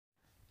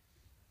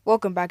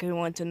Welcome back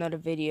everyone to another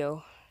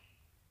video.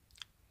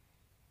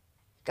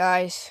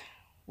 Guys,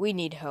 we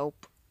need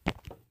help.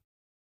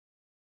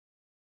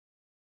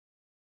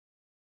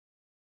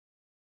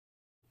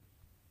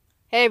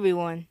 Hey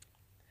everyone,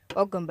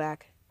 welcome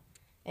back.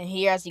 And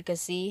here as you can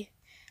see,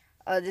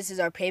 this is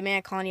our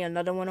payman colony,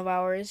 another one of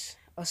ours,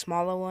 a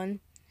smaller one.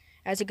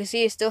 As you can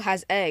see, it still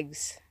has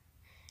eggs.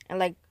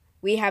 And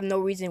we have no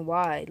reason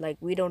why.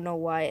 We don't know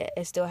why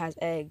it still has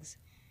eggs.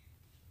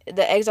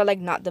 The eggs are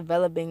not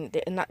developing.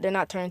 They're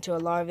not turning into a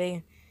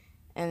larvae.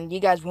 And you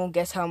guys won't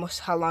guess how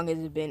long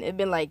it's been. It's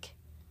been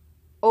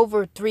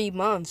over 3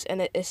 months,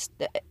 and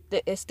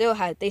it still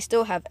has they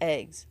still have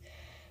eggs.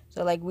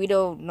 So we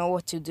don't know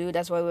what to do.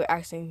 That's why we're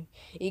asking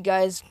you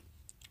guys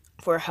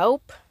for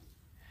help.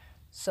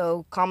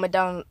 So comment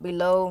down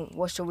below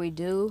what should we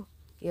do.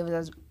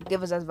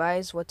 Give us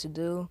advice what to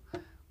do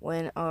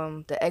when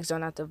the eggs are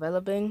not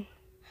developing.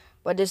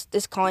 But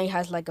this colony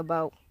has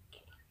about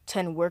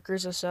 10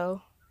 workers or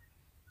so,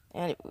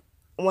 and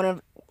one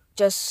of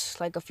just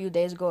a few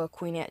days ago a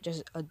queen ant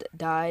just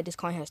died. This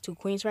colony has two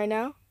queens right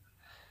now.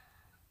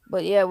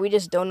 But yeah, we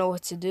just don't know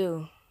what to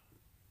do.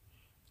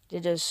 They're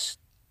just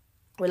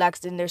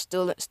relaxed and they're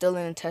still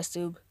in a test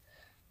tube.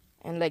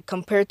 And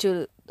compared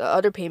to the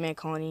other payment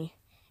colony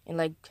in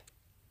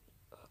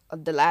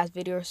the last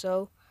video or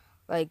so,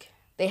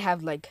 they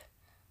have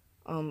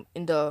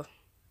in the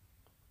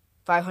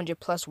 500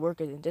 plus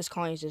workers, and this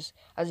colony is just,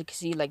 as you can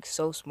see,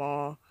 so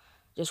small.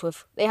 Just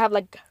with they have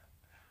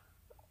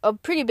a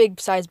pretty big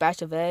sized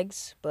batch of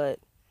eggs, but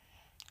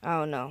I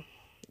don't know,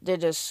 they're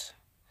just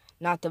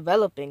not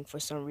developing for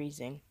some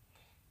reason.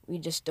 We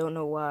just don't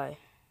know why.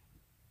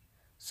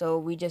 So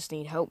we just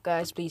need help,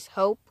 guys. Please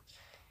help.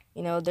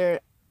 You know,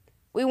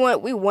 we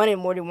wanted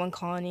more than one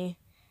colony.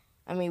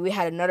 I mean, we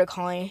had another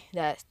colony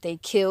that they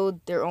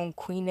killed their own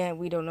queen ant.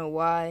 We don't know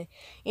why.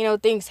 You know,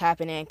 things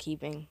happen in ant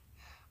keeping.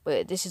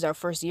 But this is our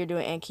first year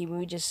doing ant keeping.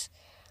 We just,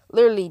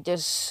 literally,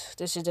 this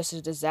is just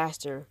a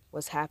disaster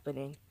what's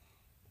happening.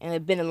 And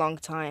it's been a long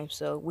time.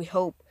 So we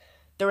hope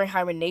during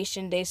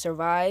hibernation they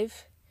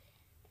survive.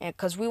 And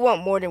because we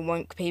want more than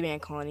one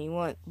payman colony. We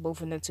want both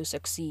of them to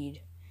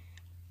succeed.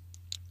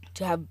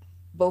 To have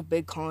both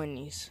big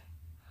colonies.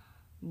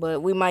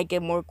 But we might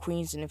get more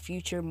queens in the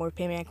future. More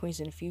payman queens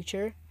in the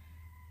future.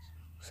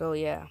 So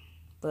yeah,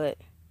 but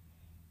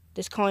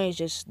this colony is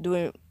just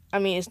doing, I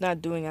mean, it's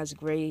not doing as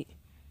great.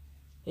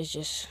 It's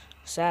just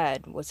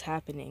sad what's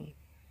happening.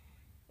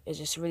 It's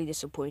just really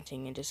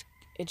disappointing, and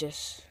it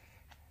just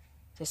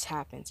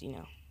happens, you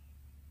know.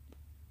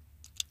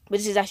 But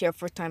this is actually our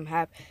first time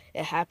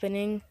it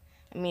happening.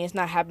 I mean, it's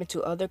not happening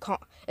to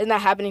it's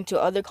not happening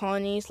to other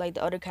colonies. Like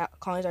the other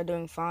colonies are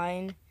doing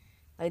fine.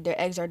 Like their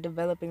eggs are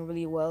developing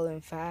really well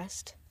and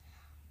fast.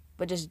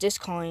 But just this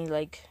colony,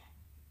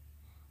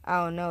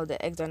 I don't know,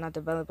 the eggs are not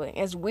developing.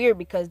 It's weird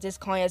because this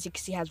colony, as you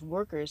can see, has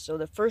workers. So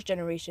the first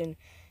generation,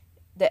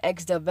 the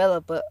eggs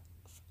develop, but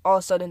all of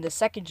a sudden the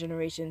second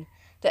generation,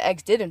 the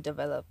eggs didn't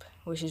develop,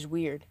 which is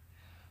weird.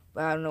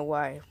 But I don't know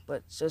why.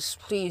 But just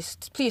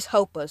please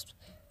help us.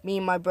 Me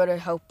and my brother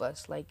help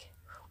us.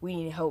 We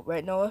need help,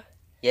 right, Noah?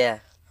 Yeah.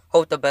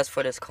 Hope the best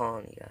for this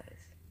colony, guys.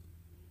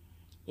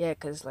 Yeah,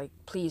 cause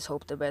please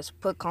hope the best.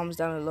 Put comments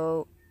down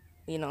below.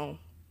 You know,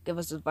 give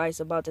us advice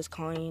about this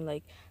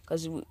colony.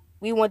 Cause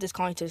we want this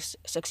colony to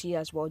succeed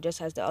as well,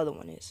 just as the other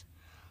one is.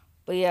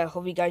 But yeah,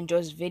 hope you guys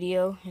enjoyed this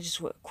video. It's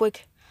just a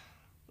quick,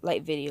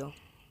 light video.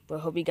 But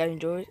hope you guys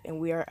enjoyed, and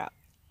we are out.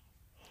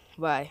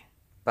 Bye.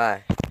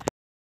 Bye.